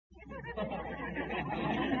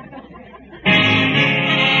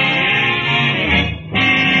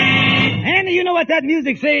what that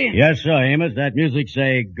music say? Yes, sir, Amos. That music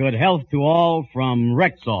say, good health to all from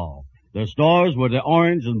Rexall, the stores with the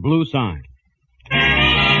orange and blue sign.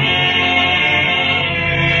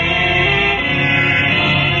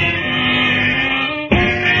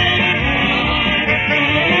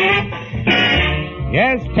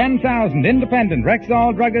 Yes, 10,000 independent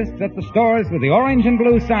Rexall druggists at the stores with the orange and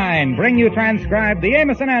blue sign bring you transcribed The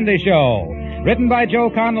Amos and Andy Show. Written by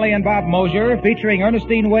Joe Connolly and Bob Mosier, featuring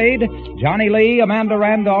Ernestine Wade, Johnny Lee, Amanda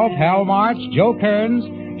Randolph, Hal March, Joe Kearns,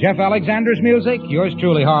 Jeff Alexander's music, yours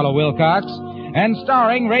truly, Harlow Wilcox, and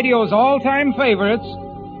starring radio's all-time favorites,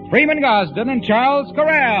 Freeman Gosden and Charles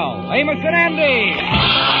Correll. Amos and Andy!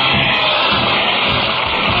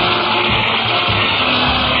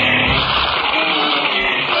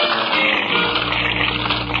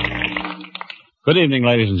 Good evening,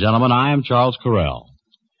 ladies and gentlemen. I am Charles Correll.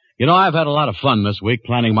 You know, I've had a lot of fun this week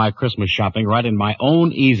planning my Christmas shopping right in my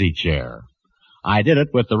own easy chair. I did it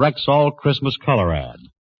with the Rexall Christmas color ad.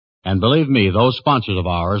 And believe me, those sponsors of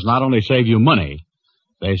ours not only save you money,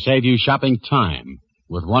 they save you shopping time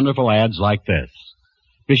with wonderful ads like this.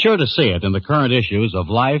 Be sure to see it in the current issues of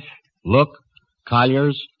Life, Look,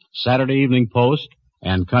 Collier's, Saturday Evening Post,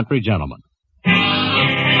 and Country Gentleman.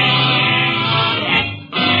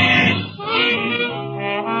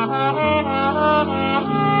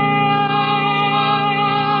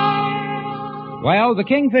 Well, the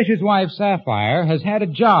Kingfisher's wife, Sapphire, has had a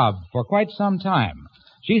job for quite some time.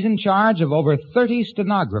 She's in charge of over 30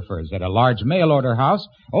 stenographers at a large mail-order house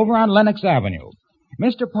over on Lenox Avenue.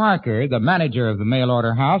 Mr. Parker, the manager of the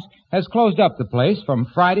mail-order house, has closed up the place from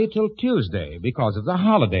Friday till Tuesday because of the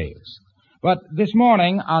holidays. But this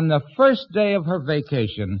morning, on the first day of her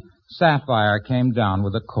vacation, Sapphire came down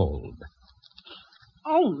with a cold.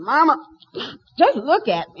 Oh, Mama, just look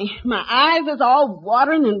at me. My eyes is all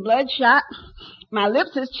watering and bloodshot. My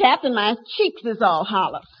lips is chapped and my cheeks is all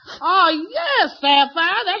hollow. Oh, yes,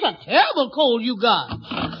 Sapphire. That's a terrible cold you got.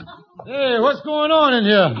 Hey, what's going on in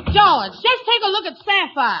here? George, just take a look at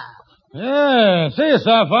Sapphire. Yeah, say,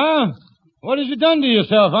 Sapphire, what have you done to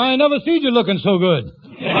yourself? I ain't never seen you looking so good.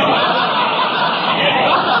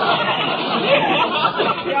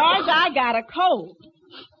 George, I got a cold.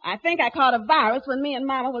 I think I caught a virus when me and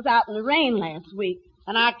Mama was out in the rain last week.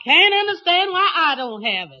 And I can't understand why I don't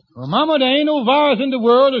have it. Well, Mama, there ain't no virus in the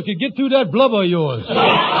world that could get through that blubber of yours.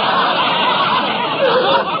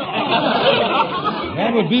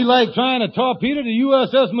 That would be like trying to torpedo the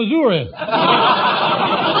USS Missouri.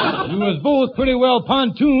 You was both pretty well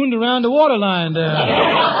pontooned around the waterline there.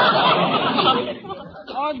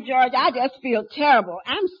 Oh, George, I just feel terrible.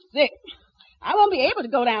 I'm sick. I won't be able to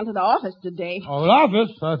go down to the office today. Oh, well,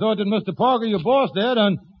 office? I thought that Mr. Parker, your boss there,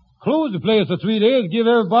 done closed the place for 3 days, give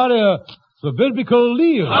everybody a sabbatical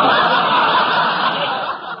leave. Well,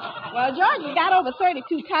 George, we got over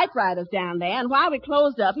 32 typewriters down there, and while we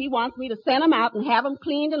closed up, he wants me to send them out and have them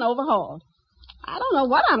cleaned and overhauled. I don't know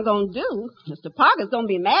what I'm going to do. Mr. Parker's going to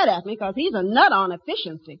be mad at me because he's a nut on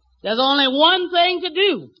efficiency. There's only one thing to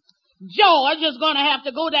do. George is going to have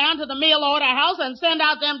to go down to the mail order house and send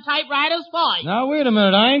out them typewriters for you. Now, wait a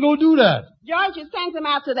minute. I ain't going to do that. George, you sent them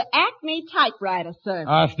out to the Acme typewriter service.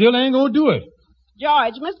 I still ain't going to do it.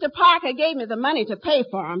 George, Mr. Parker gave me the money to pay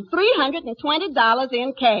for them. $320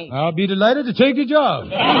 in cash. I'll be delighted to take the job.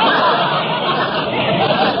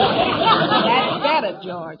 That's better,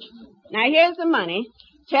 George. Now, here's the money.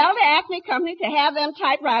 Tell the Acme company to have them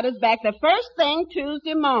typewriters back the first thing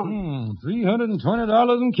Tuesday morning.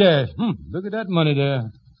 $320 in cash. Look at that money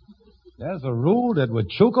there. That's a roll that would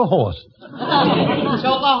choke a horse. Choke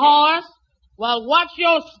a horse? Well, watch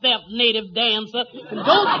your step, native dancer, and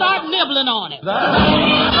don't start nibbling on it.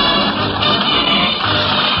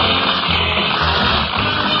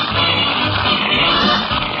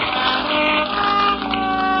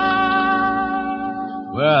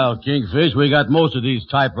 Well, Kingfish, we got most of these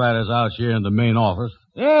typewriters out here in the main office.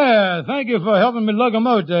 Yeah, thank you for helping me lug them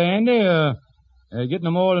out there, Andy. Getting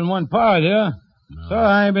them all in one pile there. No. Sorry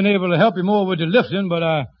I ain't been able to help you more with the lifting, but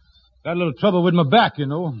I got a little trouble with my back, you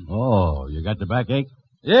know. Oh, you got the backache?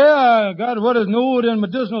 Yeah, I got what is known in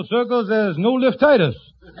medicinal circles as no-liftitis.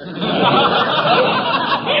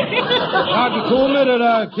 Doctor told me that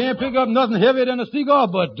I can't pick up nothing heavier than a cigar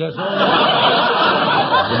butt, that's all.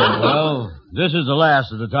 Well, this is the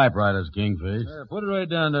last of the typewriters, Kingfish. Yeah, put it right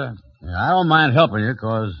down there. Yeah, I don't mind helping you,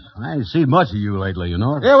 'cause I ain't seen much of you lately, you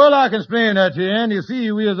know. Yeah, well, I can explain that to you, Andy. You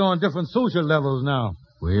see, we is on different social levels now.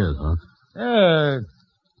 We is, huh? Yeah.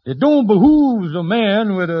 It don't behoove a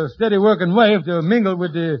man with a steady working wife to mingle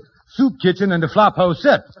with the soup kitchen and the flop house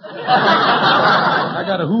set. I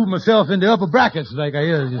gotta hoove myself in the upper brackets like I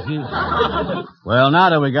is, you see. Well, now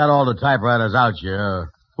that we got all the typewriters out here,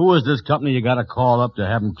 who is this company you got to call up to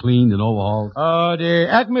have them cleaned and overhauled? The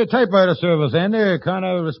Acme Typewriter Service, and they're kind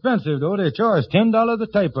of expensive, though. They charge $10 a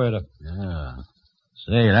typewriter. Yeah.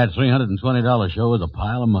 Say, that $320 show is a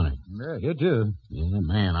pile of money. Yeah, here too. Yeah,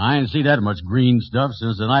 man, I ain't seen that much green stuff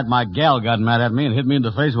since the night my gal got mad at me and hit me in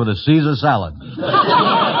the face with a Caesar salad.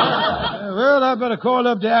 Well, I better call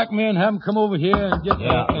up the Acme and have them come over here and get...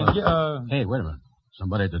 Hey, wait a minute.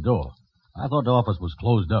 Somebody at the door. I thought the office was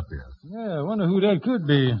closed up here. Yeah, I wonder who that could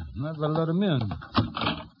be. I've got to let him in.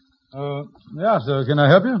 Yeah, sir. Can I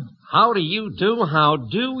help you? How do you do? How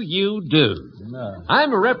do you do? No.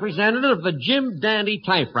 I'm a representative of the Jim Dandy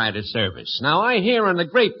Typewriter Service. Now, I hear on the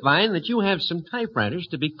grapevine that you have some typewriters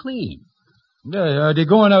to be cleaned. Yeah, they're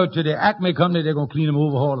going out to the Acme company. They're going to clean them,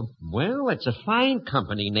 overhaul them. Well, it's a fine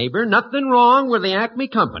company, neighbor. Nothing wrong with the Acme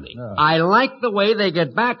company. No. I like the way they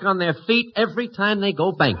get back on their feet every time they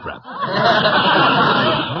go bankrupt.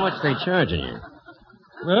 How much they charging you?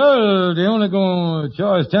 Well, they're only going to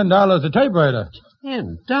charge $10 a typewriter.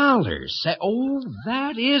 $10? Say, oh,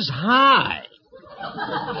 that is high.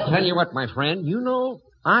 Tell you what, my friend, you know,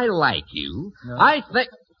 I like you. No.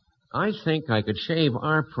 I think I could shave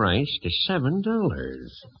our price to $7.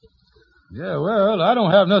 Yeah, well, I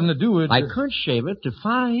don't have nothing to do with it. I could shave it to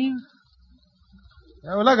 $5.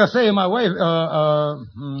 Yeah, well, like I say, my wife,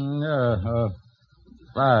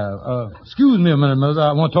 excuse me a minute, miss.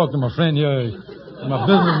 I want to talk to my friend here. My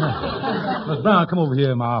business. Miss Brown, come over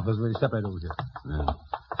here in my office. Will you step right over here? Yeah.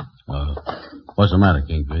 What's the matter,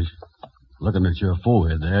 Kingfish? Looking at your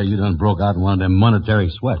forehead there, you done broke out in one of them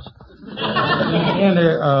monetary sweats. And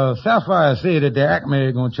Sapphire said that the Acme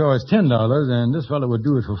is going to charge $10, and this fellow would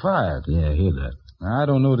do it for $5. Yeah, I hear that. Now, I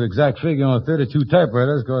don't know the exact figure on 32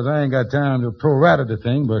 typewriters because I ain't got time to pro-rata the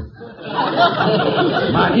thing, but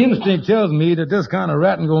my instinct tells me that this kind of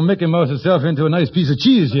ratting going to Mickey Mouse itself into a nice piece of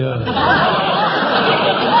cheese here.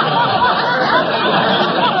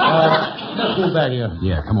 Let's go back here.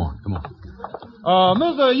 Yeah, come on.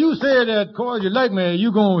 Mister, you said that, cause you like me,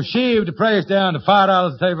 you gonna shave the price down to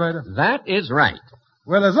 $5 a typewriter? That is right.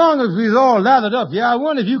 Well, as long as we's all lathered up, yeah, I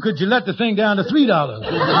wonder if you could let the thing down to $3.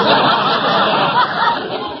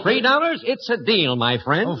 $3? It's a deal, my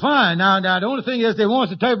friend. Oh, fine. Now, the only thing is they want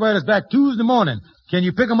the typewriters back Tuesday morning. Can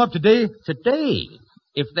you pick them up today? Today?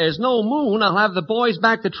 If there's no moon, I'll have the boys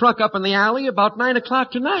back the truck up in the alley about 9 o'clock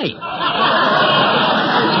tonight.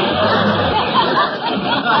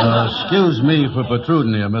 Excuse me for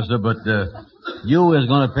protruding here, mister, but you is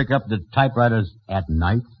going to pick up the typewriters at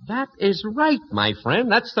night? That is right, my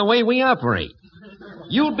friend. That's the way we operate.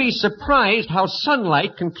 You'll be surprised how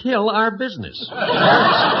sunlight can kill our business.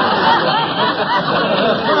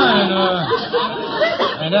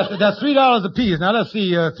 And that's $3 apiece. Now, let's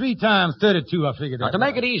see, 3 times 32, I figured Now, that. to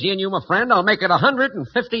make it easy on you, my friend, I'll make it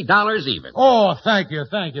 $150 even. Oh, thank you,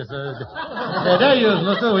 sir. Yeah, there you is,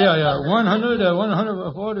 mister. Yeah,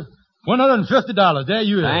 $150. There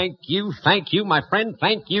you is. Thank you, my friend.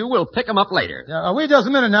 Thank you. We'll pick 'em up later. Wait just a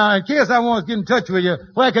minute now. In case I want to get in touch with you,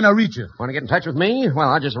 where can I reach you? Want to get in touch with me? Well,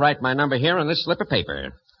 I'll just write my number here on this slip of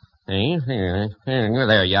paper. Hey, there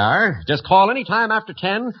you are. Just call any time after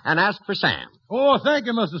 10 and ask for Sam. Oh, thank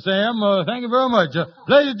you, Mr. Sam. Thank you very much.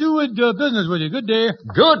 Pleasure to do business with you. Good day.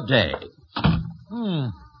 Good day.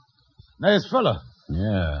 Nice fella.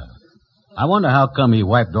 Yeah. I wonder how come he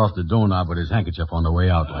wiped off the doorknob with his handkerchief on the way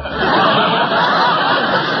out like that.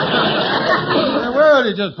 Well,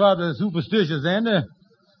 he's just probably superstitious, Andy.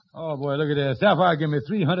 Oh, boy, look at that. Sapphire give me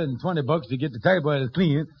 $320 to get the typewriters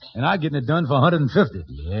clean, and I'm getting it done for $150.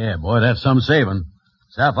 Yeah, boy, that's some saving.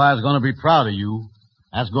 Sapphire's going to be proud of you.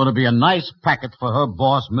 That's going to be a nice packet for her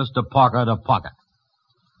boss, Mr. Parker, to pocket.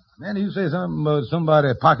 Man, you say something about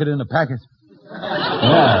somebody pocketing the packet?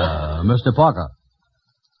 Yeah, Mr. Parker.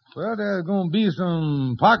 Well, there's going to be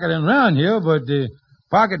some pocketing around here, but the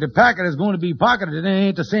packet is going to be pocketed. It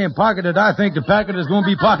ain't the same pocket that I think the packet is going to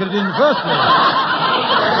be pocketed in the first place.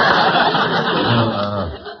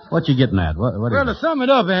 What you getting at? What well, to sum it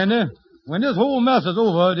up, Andy, when this whole mess is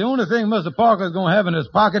over, the only thing Mr. Parker is going to have in his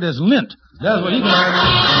pocket is lint. That's what he can have.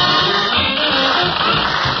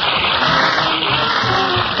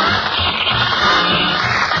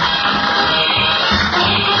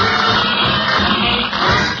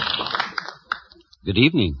 Good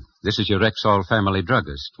evening. This is your Rexall family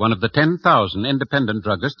druggist, one of the 10,000 independent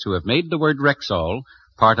druggists who have made the word Rexall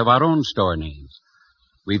part of our own store names.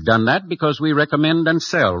 We've done that because we recommend and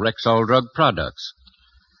sell Rexall drug products.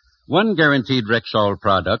 One guaranteed Rexall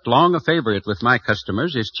product, long a favorite with my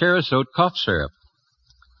customers, is Cherascote cough syrup.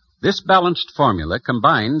 This balanced formula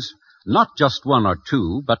combines not just 1 or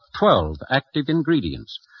 2, but 12 active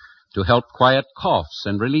ingredients to help quiet coughs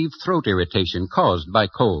and relieve throat irritation caused by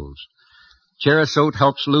colds. Cherasote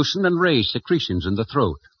helps loosen and raise secretions in the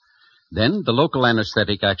throat. Then the local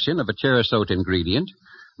anesthetic action of a Cherasote ingredient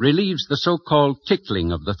relieves the so-called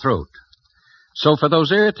tickling of the throat. So for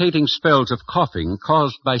those irritating spells of coughing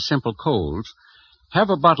caused by simple colds, have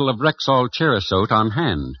a bottle of Rexall Cherasote on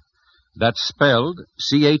hand. That's spelled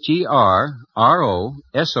Cherrosote,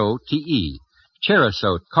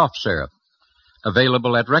 Cherasote cough syrup.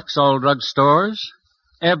 Available at Rexall drug stores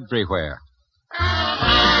everywhere.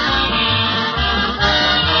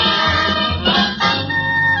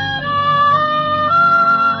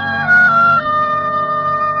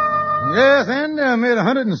 Yes, and I made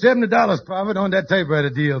 $170 profit on that typewriter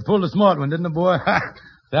deal. Pulled a smart one, didn't I, boy?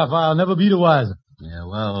 Sapphire, I'll never be the wiser. Yeah,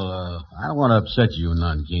 well, I don't want to upset you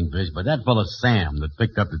none, Kingfish, but that fella Sam that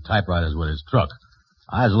picked up the typewriters with his truck,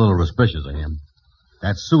 I was a little suspicious of him.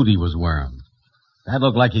 That suit he was wearing, that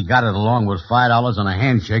looked like he got it along with $5 and a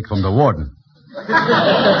handshake from the warden. You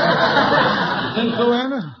think so,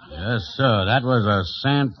 Andy? Yes, sir. That was a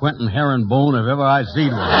San Quentin herringbone if ever I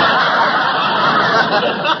seen one.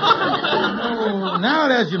 Now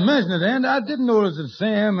that you mention it, Andy, I did notice that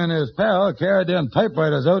Sam and his pal carried them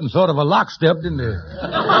typewriters out in sort of a lockstep, didn't they?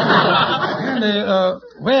 Andy,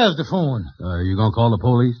 where's the phone? You gonna call the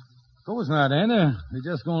police? Of course not, Andy. They're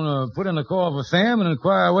just gonna put in a call for Sam and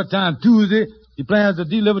inquire what time Tuesday he plans to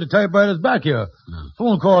deliver the typewriters back here.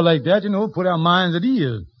 Phone call like that, put our minds at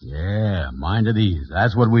ease. Yeah, mind at ease.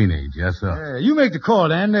 That's what we need. Yes, sir. Yeah, you make the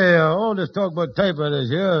call, Andy. All this talk about typewriters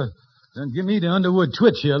here, then give me the Underwood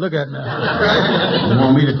twitch here. Look at me. You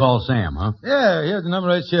want me to call Sam, huh? Yeah, here's the number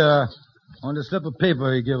right here on the slip of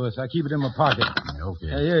paper he gave us. I keep it in my pocket. Okay.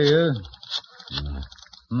 Yeah, here he is.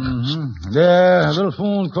 Mm-hmm. Yeah, a little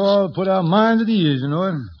phone call, put our minds at ease,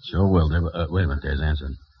 Sure will. Wait a minute, there's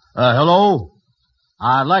answering. Hello?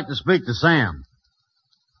 I'd like to speak to Sam.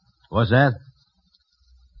 What's that?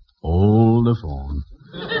 Hold the phone.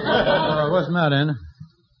 What's the matter, Andy?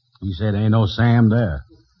 He said ain't no Sam there.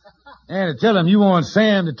 Andy, tell him you want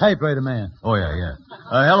Sam, the typewriter man. Oh, yeah.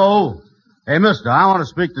 Hello? Hey, mister, I want to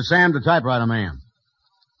speak to Sam, the typewriter man.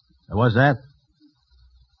 What's that?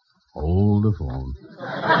 Hold the phone.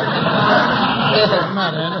 What's the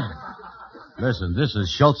matter, Andy? Listen, this is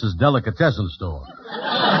Schultz's delicatessen store.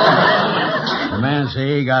 The man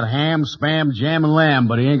say he got ham, spam, jam, and lamb,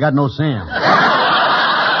 but he ain't got no Sam.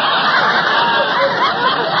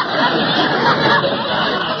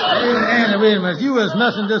 Andy, wait a minute. You was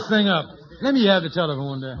messing this thing up. Let me have the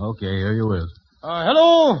telephone there. Okay, here you is.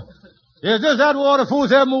 Hello? Is this Atwater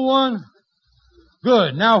Foods 701?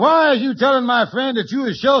 Good. Now, why is you telling my friend that you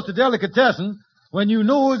is Schultz the delicatessen when you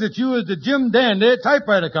know that you is the Jim Dandy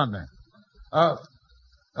typewriter company? Hold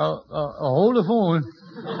the phone.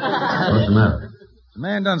 What's the matter? The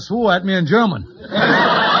man done swore at me in German.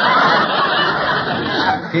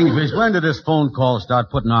 Kingfish, when did this phone call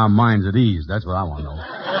start putting our minds at ease? That's what I want to know.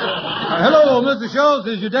 Hello, Mr. Schultz.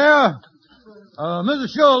 Is you there? Mr.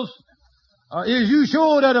 Schultz, is you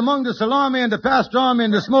sure that among the salami and the pastrami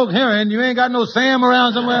and the smoked herring, you ain't got no Sam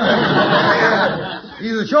around somewhere?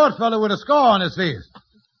 He's a short fellow with a scar on his face.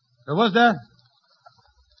 What's that?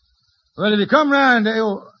 Well, if he come round, he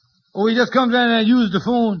just comes down and used the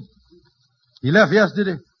phone. He left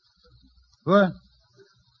yesterday. What?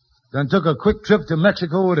 Then took a quick trip to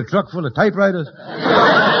Mexico with a truck full of typewriters.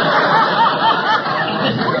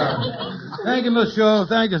 Thank you, Mr. Schultz.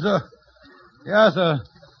 Thank you, sir. Yeah, sir.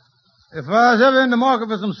 If I was ever in the market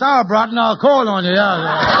for some sauerbraten, I'll call on you, yeah.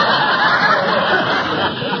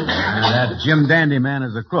 That Jim Dandy man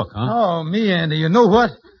is a crook, huh? Oh, me, Andy. You know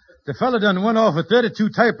what? The fella done went off with 32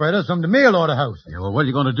 typewriters from the mail order house. Yeah, well, what are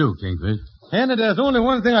you going to do, Kingfish? Andy, there's only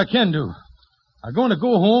one thing I can do. I'm going to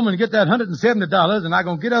go home and get that $170, and I'm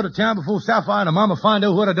going to get out of town before Sapphire and her mama find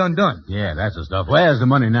out what I done. Yeah, that's the stuff. Where's the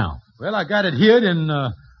money now? Well, I got it hid in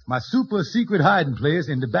my super secret hiding place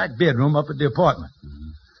in the back bedroom up at the apartment. Mm-hmm.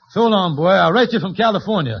 So long, boy. I'll write you from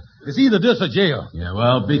California. It's either this or jail. Yeah,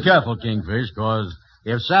 well, be careful, Kingfish, because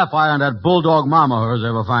if Sapphire and that bulldog mama of hers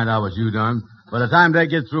ever find out what you done, by the time they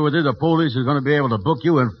get through with it, the police is going to be able to book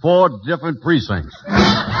you in 4 different precincts.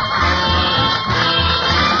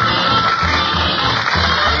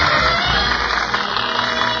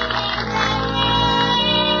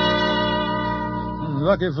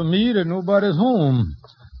 Lucky for me that nobody's home.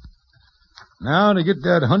 Now to get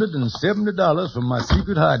that $170 from my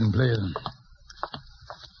secret hiding place.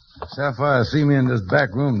 Sapphire see me in this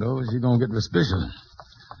back room, though. She's going to get suspicious.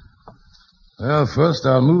 Well, first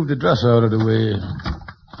I'll move the dresser out of the way.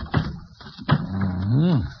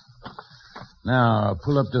 Mm-hmm. Now, I'll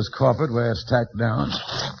pull up this carpet where it's tacked down.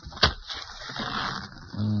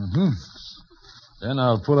 Then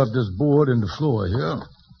I'll pull up this board in the floor here.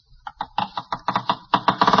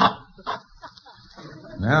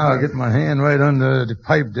 Now I'll get my hand right under the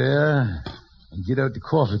pipe there and get out the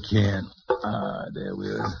coffee can. There we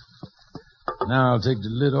are. Now I'll take the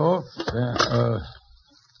lid off.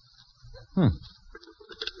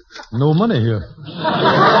 No money here.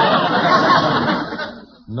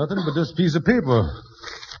 Nothing but this piece of paper.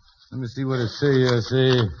 Let me see what it says here.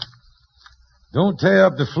 Say, don't tear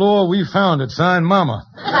up the floor. We found it. Signed, Mama.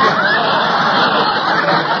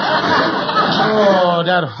 Oh,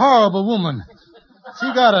 that horrible woman.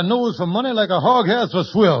 She got a nose for money like a hog has for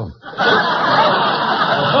swill.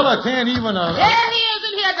 A fella can't even... There he is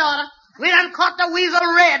in here, daughter. We done caught the weasel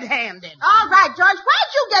red-handed. All right, George,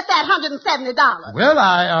 where'd you get that $170? Well,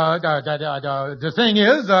 the thing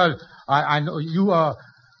is, I know you,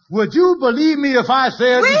 would you believe me if I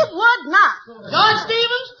said... We would not. George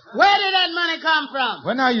Stevens, where did that money come from?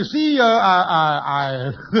 Well, now, you see,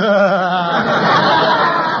 I've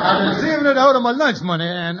been saving it out of my lunch money,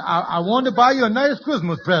 and I wanted to buy you a nice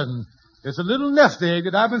Christmas present. It's a little nest egg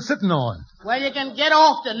that I've been sitting on. Well, you can get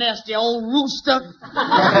off the nest, you old rooster. We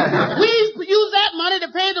used that money to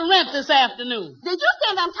pay the rent this afternoon. Did you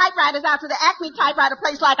send them typewriters out to the Acme typewriter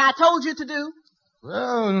place like I told you to do?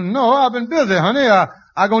 Well, no, I've been busy, honey.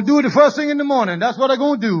 I'm going to do it the first thing in the morning. That's what I'm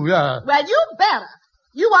going to do, yeah. Well, you better.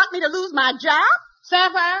 You want me to lose my job?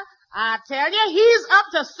 Sapphire, I tell you, he's up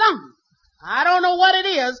to something. I don't know what it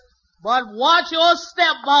is, but watch your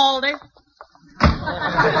step, Baldy.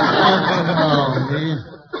 Oh, me.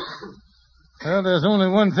 Well, there's only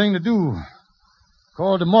one thing to do.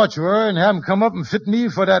 Call the mortuary and have them come up and fit me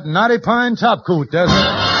for that knotty pine top coat. That's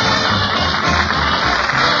it.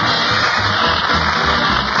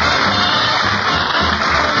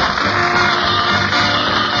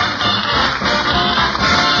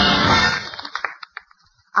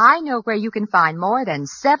 I know where you can find more than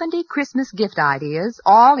 70 Christmas gift ideas,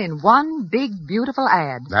 all in one big, beautiful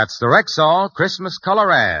ad. That's the Rexall Christmas color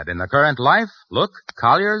ad in the Current Life, Look,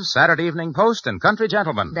 Collier's, Saturday Evening Post, and Country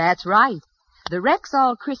Gentleman. That's right. The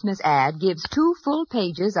Rexall Christmas ad gives 2 full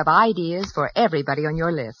pages of ideas for everybody on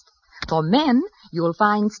your list. For men, you'll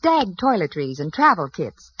find stag toiletries and travel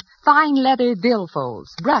kits, fine leather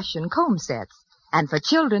billfolds, brush and comb sets. And for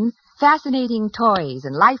children, fascinating toys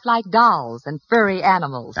and lifelike dolls and furry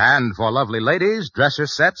animals. And for lovely ladies, dresser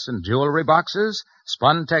sets and jewelry boxes,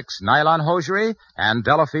 Spuntex nylon hosiery, and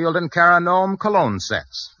Delafield and Caranome cologne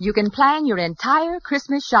sets. You can plan your entire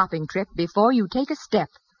Christmas shopping trip before you take a step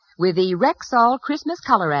with the Rexall Christmas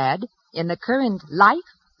color ad in the Current Life,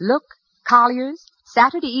 Look, Collier's,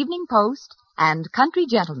 Saturday Evening Post, and Country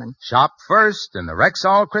Gentleman. Shop first in the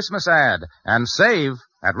Rexall Christmas ad and save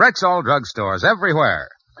at Rexall drugstores everywhere.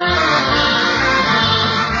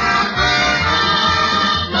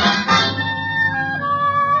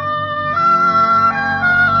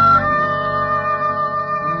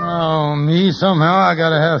 Oh, me, somehow I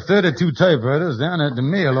gotta have 32 typewriters down at the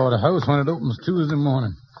mail order house when it opens Tuesday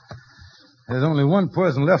morning. There's only one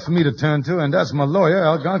person left for me to turn to, and that's my lawyer,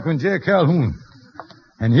 Algonquin J. Calhoun.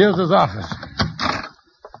 And here's his office.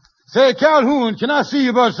 Say, Calhoun, can I see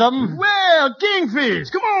you about something? Well, Kingfish,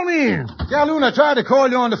 come on in. Calhoun, I tried to call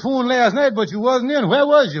you on the phone last night, but you wasn't in. Where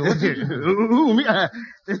was you? Ooh, me,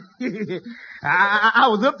 I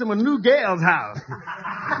was up to my new gal's house.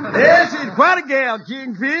 Yeah, she's quite a gal,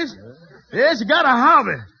 Kingfish. Yeah, she got a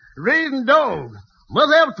hobby, raising dogs.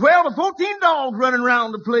 Must have 12 or 14 dogs running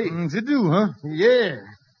around the place. She do, huh? Yeah.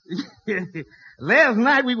 Last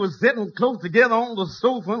night we was sitting close together on the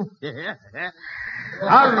sofa.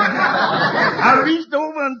 I reached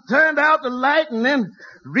over and turned out the light and then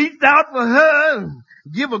reached out for her and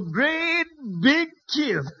give a great big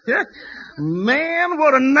kiss. Man,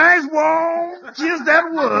 what a nice warm kiss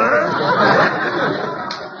that was.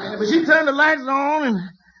 But she turned the lights on and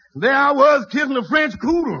there I was kissing a French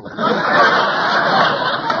poodle.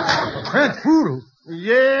 French poodle?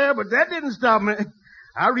 Yeah, but that didn't stop me.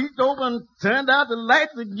 I reached over and turned out the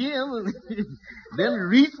lights again, then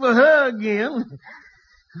reached for her again.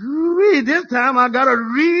 Ooh, this time I got a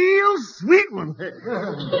real sweet one.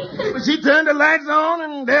 But she turned the lights on,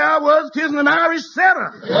 and there I was kissing an Irish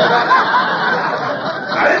setter.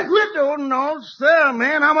 I didn't quit though, no, sir,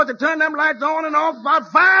 man. I must have turned them lights on and off about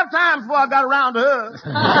 5 times before I got around to her.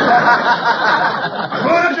 I'm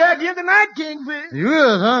going up there again tonight, Kingfish. You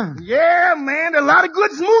is, huh? Yeah, man. There's a lot of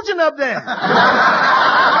good smooching up there.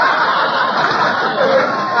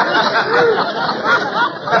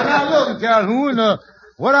 Now, look, Calhoun,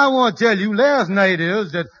 what I want to tell you last night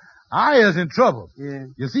is that I is in trouble. Yeah.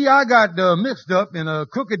 You see, I got mixed up in a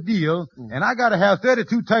crooked deal, and I got to have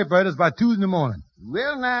 32 typewriters by Tuesday in the morning.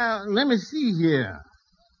 Well, now, let me see here.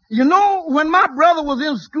 You know, when my brother was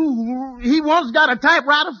in school, he once got a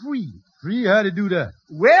typewriter free. Free? How'd he do that?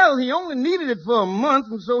 Well, he only needed it for a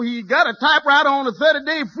month, and so he got a typewriter on a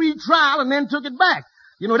 30-day free trial and then took it back.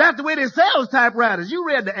 You know, that's the way they sell typewriters. You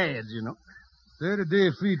read the ads, you know.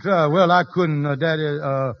 30-day free trial. Well, I couldn't,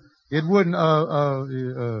 it wouldn't,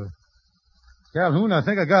 Calhoun, I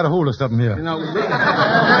think I got a hold of something here. You know, wait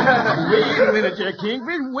a minute, there,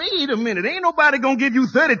 Kingfish. Wait a minute. Ain't nobody gonna give you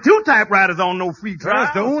 32 typewriters on no free trial.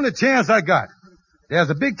 That's the only chance I got. There's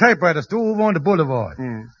a big typewriter store over on the boulevard.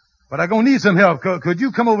 But I'm gonna need some help. Could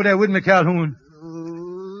you come over there with me, Calhoun?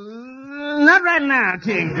 Not right now,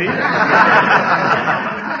 Kingfish.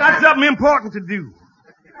 I got something important to do.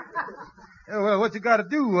 Yeah, well, what you gotta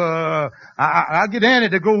do? I'll get Annie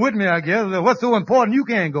to go with me, I guess. What's so important you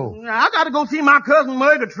can't go? I gotta go see my cousin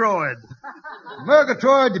Murgatroyd.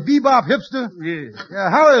 Murgatroyd, the bebop hipster? Yeah. Yeah,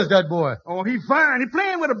 how is that boy? Oh, he's fine. He's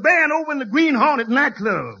playing with a band over in the Green Hornet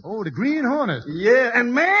nightclub. Oh, the Green Hornet? Yeah,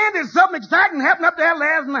 and man, there's something exciting happened up there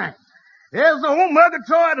last night. There's the old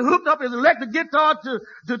Murgatroyd hooked up his electric guitar to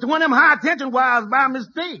one of them high-tension wires by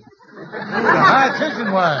mistake. The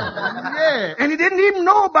high-tension wire? Yeah, and he didn't even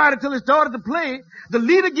know about it till he started to play. The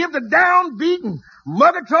leader gave the downbeat, and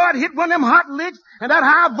Murgatroyd hit one of them hot licks, and that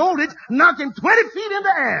high voltage knocked him 20 feet in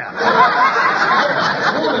the air.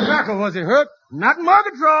 Holy mackerel, was he hurt? Not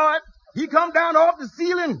Murgatroyd. He come down off the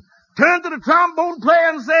ceiling, turned to the trombone player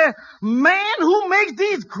and said, "Man, who makes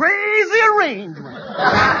these crazy arrangements?"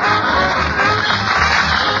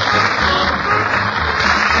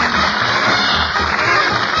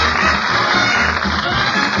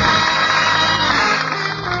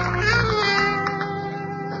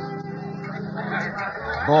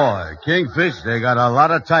 Boy, Kingfish, they got a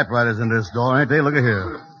lot of typewriters in this store, ain't they? Look at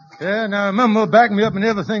here. Yeah, now remember, back me up in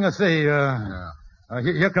everything I say.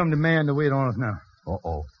 Here come the man to wait on us now.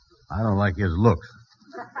 Uh-oh. I don't like his looks.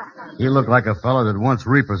 He looked like a fellow that once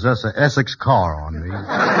repossessed an Essex car on me.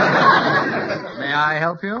 May I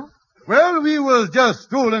help you? Well, we was just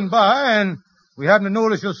strolling by, and we happened to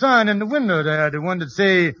notice your sign in the window there, the one that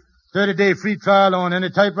say 30-day free trial on any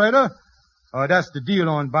typewriter. That's the deal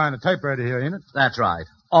on buying a typewriter here, ain't it? That's right.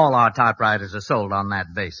 All our typewriters are sold on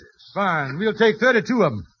that basis. Fine. We'll take 32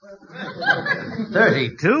 of them.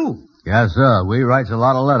 32? Yes, sir. We writes a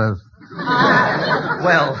lot of letters.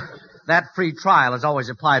 Well, that free trial is always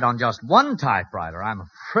applied on just one typewriter. I'm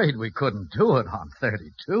afraid we couldn't do it on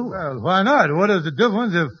 32. Well, why not? What is the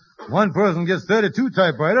difference if one person gets 32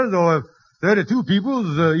 typewriters or if 32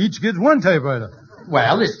 people each gets one typewriter?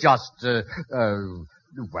 Well, it's just,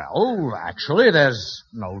 well, actually, there's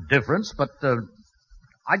no difference, but,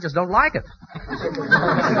 I just don't like it. Well,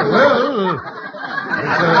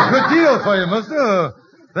 it's a good deal for you, mister.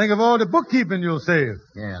 Think of all the bookkeeping you'll save.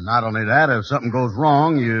 Yeah, not only that, if something goes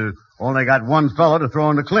wrong, you only got one fella to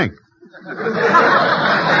throw in the clink.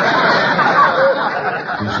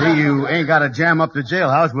 You see, you ain't got to jam up the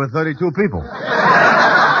jailhouse with 32 people.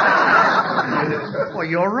 Well,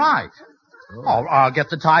 you're right. Oh, I'll get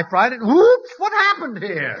the typewriter. Whoops, what happened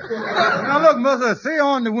here? Now, look, mister, say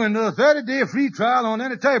on the window, 30-day free trial on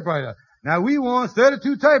any typewriter. Now, we want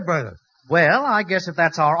 32 typewriters. Well, I guess if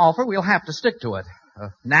that's our offer, we'll have to stick to it.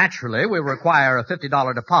 Naturally, we require a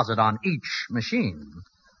 $50 deposit on each machine.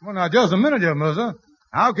 Well, now, just a minute here, mister.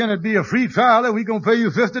 How can it be a free trial if we gonna pay you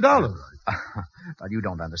 $50? But you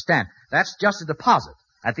don't understand. That's just a deposit.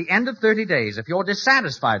 At the end of 30 days, if you're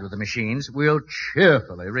dissatisfied with the machines, we'll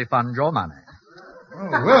cheerfully refund your money. Oh,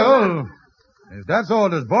 well, if that's all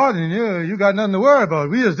that's bothering you, you got nothing to worry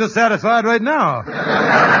about. We is dissatisfied right now.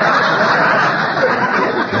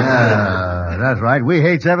 Yeah, that's right. We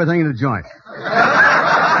hates everything in the joint.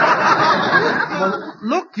 Well,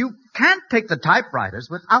 look, you can't take the typewriters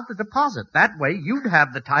without the deposit. That way, you'd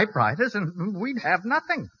have the typewriters and we'd have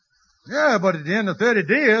nothing. Yeah, but at the end of 30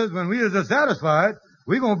 days, when we is dissatisfied,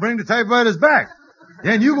 we gonna bring the typewriters back.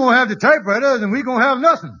 Then you gonna have the typewriters and we gonna have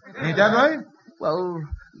nothing. Ain't that right? Well,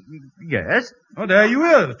 yes. Well, there you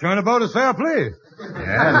is. Turnabout is fair play.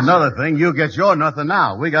 Yeah, and another thing, you get your nothing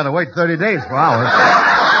now. We gotta wait 30 days for ours.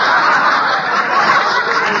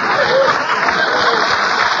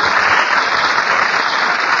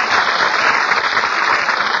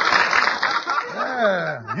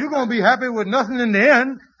 Yeah, you gonna be happy with nothing in the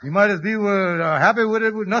end. You might as well be happy with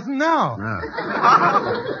it with nothing now. Yeah.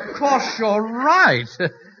 Of course, you're right.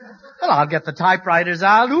 Well, I'll get the typewriters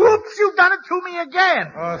out. Oops, you've done it to me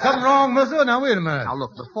again. Something wrong, mister? Now, wait a minute. Now,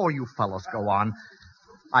 look, before you fellows go on,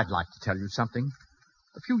 I'd like to tell you something.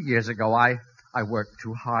 A few years ago, I I worked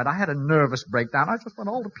too hard. I had a nervous breakdown. I just went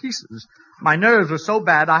all to pieces. My nerves were so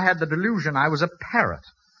bad I had the delusion I was a parrot.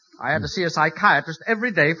 I had to see a psychiatrist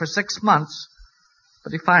every day for 6 months.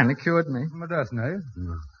 But he finally cured me. Well, that's nice.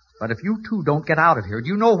 But if you two don't get out of here, do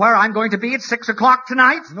you know where I'm going to be at 6 o'clock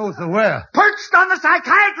tonight? No, sir, where? Perched on the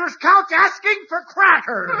psychiatrist's couch asking for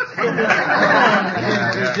crackers.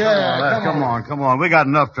 Come on. We got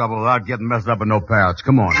enough trouble without getting messed up with no parrots.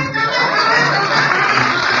 Come on.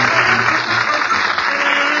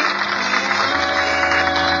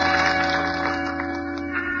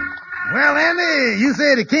 Well, Andy, you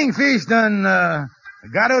say the Kingfish done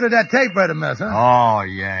got out of that typewriter mess, huh? Oh,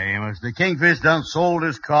 yeah, Amos. The Kingfish done sold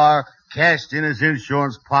his car, cashed in his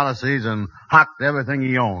insurance policies, and hocked everything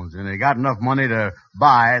he owns. And he got enough money to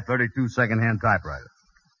buy 32 second-hand typewriters.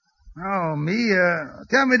 Oh, me,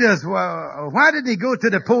 tell me this. Why didn't he go to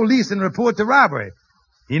the police and report the robbery?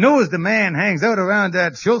 He knows the man hangs out around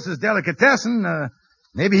that Schultz's delicatessen.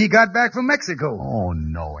 Maybe he got back from Mexico. Oh,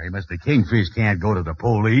 no, Amos. The Kingfish can't go to the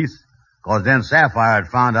police. Because then Sapphire had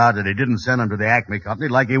found out that he didn't send him to the Acme Company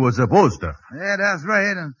like he was supposed to. Yeah, that's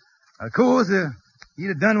right. And, of course, he'd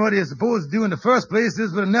have done what he was supposed to do in the first place.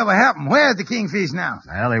 This would have never happened. Where's the Kingfish now?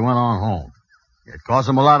 Well, he went on home. It cost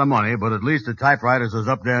him a lot of money, but at least the typewriters is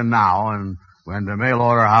up there now, and when the mail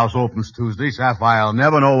order house opens Tuesday, Sapphire will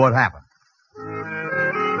never know what happened.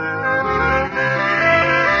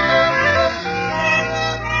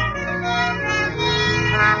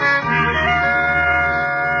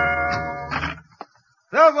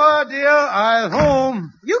 Sapphire, dear, I's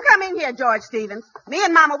home. You come in here, George Stevens. Me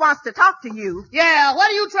and Mama wants to talk to you. Yeah,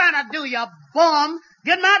 what are you trying to do, you bum?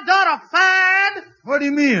 Get my daughter fired? What do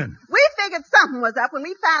you mean? We figured something was up when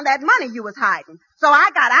we found that money you was hiding. So I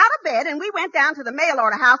got out of bed and we went down to the mail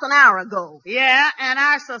order house an hour ago. Yeah, and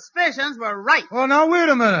our suspicions were right. Well, now, wait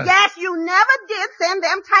a minute. Yes, you never did send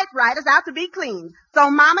them typewriters out to be cleaned.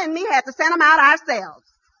 So Mama and me had to send them out ourselves.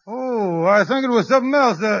 Oh, I think it was something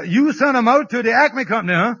else. You sent them out to the Acme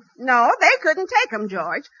Company, huh? No, they couldn't take them,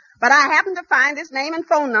 George. But I happened to find this name and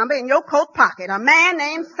phone number in your coat pocket. A man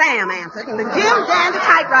named Sam answered, and the Jim Dandy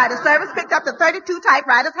typewriter service picked up the 32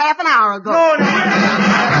 typewriters half an hour ago. No.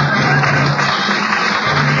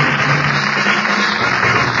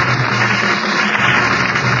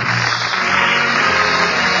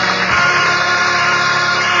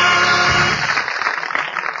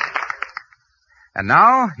 And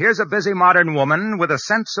now, here's a busy modern woman with a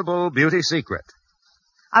sensible beauty secret.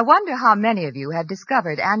 I wonder how many of you have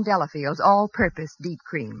discovered Ann Delafield's all-purpose deep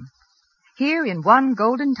cream. Here in one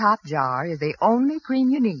golden top jar is the only cream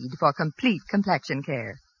you need for complete complexion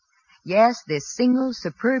care. Yes, this single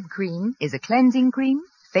superb cream is a cleansing cream,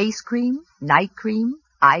 face cream, night cream,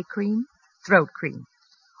 eye cream, throat cream.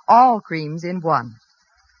 All creams in one.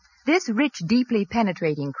 This rich, deeply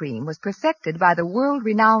penetrating cream was perfected by the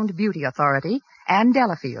world-renowned beauty authority, Ann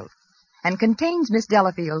Delafield, and contains Miss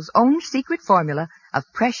Delafield's own secret formula of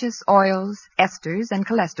precious oils, esters, and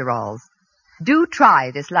cholesterols. Do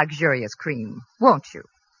try this luxurious cream, won't you?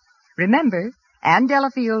 Remember, Ann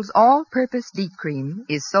Delafield's all-purpose deep cream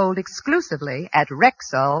is sold exclusively at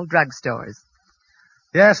Rexall drugstores.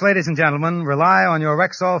 Yes, ladies and gentlemen, rely on your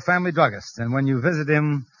Rexall family druggist, and when you visit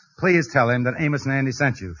him, please tell him that Amos and Andy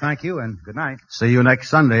sent you. Thank you, and good night. See you next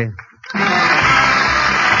Sunday.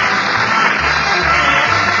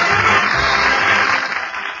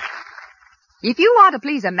 If you want to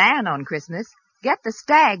please a man on Christmas, get the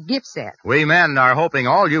Stag gift set. We men are hoping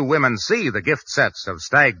all you women see the gift sets of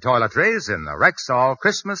Stag toiletries in the Rexall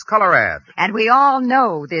Christmas color ad. And we all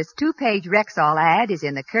know this 2-page Rexall ad is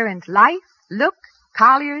in the current Life, Look,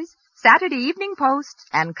 Collier's, Saturday Evening Post,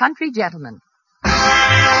 and Country Gentleman.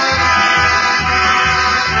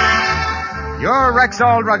 Your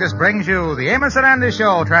Rexall druggist brings you the Amos and Andy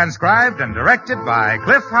Show, transcribed and directed by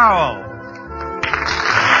Cliff Howell.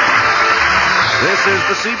 This is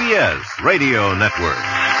the CBS Radio Network.